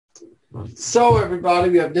So everybody,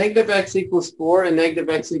 we have negative x equals 4 and negative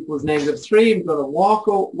x equals negative 3. I'm going to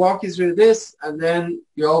walk you through this, and then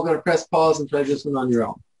you're all going to press pause and try this one on your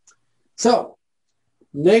own. So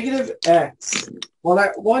negative x, what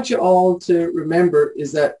I want you all to remember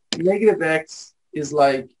is that negative x is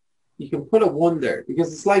like, you can put a 1 there,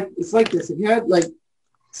 because it's like this. If you had like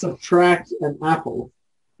subtract an apple,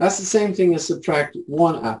 that's the same thing as subtract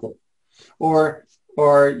 1 apple. Or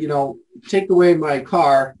you know, take away my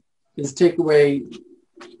car is take away,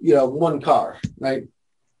 you know, 1 car, right?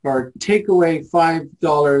 Or take away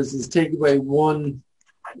 $5 is take away 1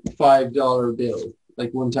 $5 bill,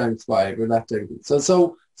 like 1 times 5 or that type of thing.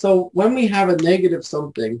 So when we have a negative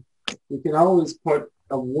something, we can always put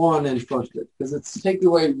a 1 in front of it, because it's take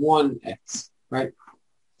away 1x, right?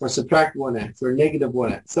 Or subtract 1x, or negative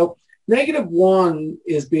 1x. So negative 1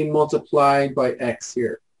 is being multiplied by x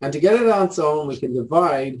here. And to get it on its own, we can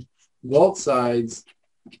divide both sides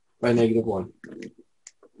by negative 1.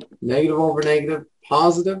 Negative over negative,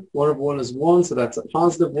 positive. 1 over 1 is 1, so that's a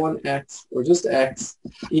positive 1x, or just x,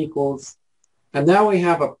 equals. And now we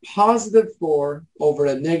have a positive 4 over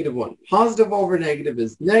a negative 1. Positive over negative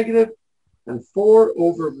is negative, and 4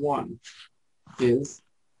 over 1 is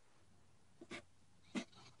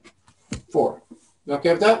 4. You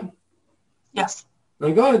okay with that? Yes.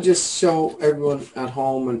 I'm going to just show everyone at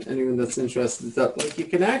home and anyone that's interested that, like, you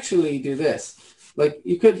can actually do this. Like,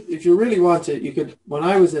 you could, if you really want to, you could, when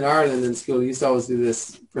I was in Ireland in school, I used to always do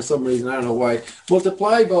this for some reason, I don't know why,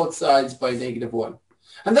 multiply both sides by negative 1.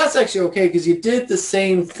 And that's actually okay, because you did the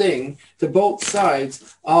same thing to both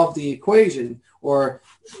sides of the equation, or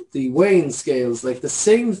the weighing scales. Like, the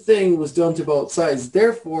same thing was done to both sides.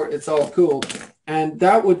 Therefore, it's all cool. And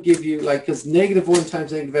that would give you, like, because negative 1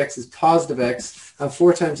 times negative x is positive x, and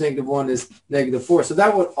 4 times negative 1 is negative 4. So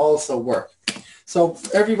that would also work. So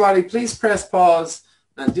everybody, please press pause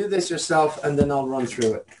and do this yourself, and then I'll run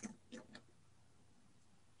through it.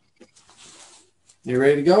 You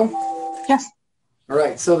ready to go? Yes. All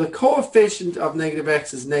right, so the coefficient of negative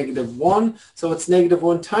x is negative 1, so it's negative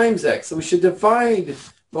 1 times x. So we should divide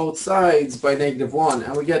both sides by negative 1,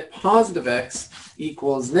 and we get positive x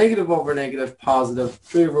equals negative over negative, positive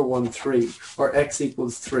 3 over 1, 3, or x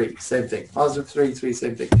equals 3, same thing. Positive 3, 3,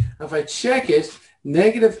 same thing. Now if I check it,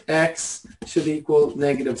 negative x should equal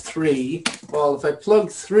negative 3. Well, if I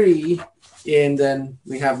plug 3 in, then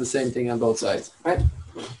we have the same thing on both sides, right?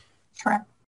 Correct.